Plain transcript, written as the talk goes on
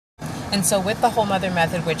And so with the Whole Mother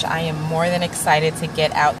Method, which I am more than excited to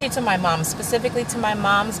get out to my moms, specifically to my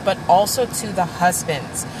moms, but also to the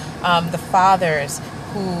husbands, the fathers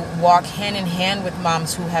who walk hand in hand with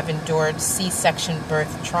moms who have endured C-section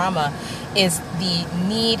birth trauma, is the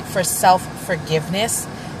need for self-forgiveness,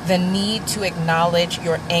 the need to acknowledge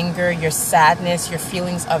your anger, your sadness, your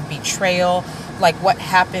feelings of betrayal, like what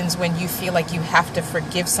happens when you feel like you have to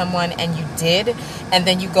forgive someone and you did, and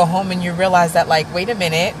then you go home and you realize that, like, wait a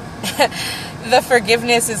minute, the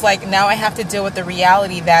forgiveness is like, now I have to deal with the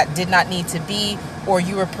reality that did not need to be, or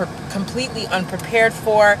you were completely unprepared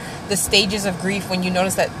for. The stages of grief when you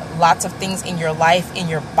notice that lots of things in your life, in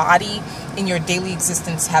your body, in your daily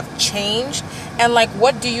existence have changed. And like,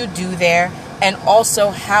 what do you do there? And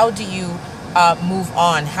also, how do you move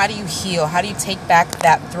on? How do you heal? How do you take back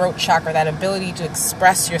that throat chakra, that ability to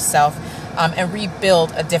express yourself and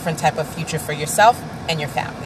rebuild a different type of future for yourself and your family?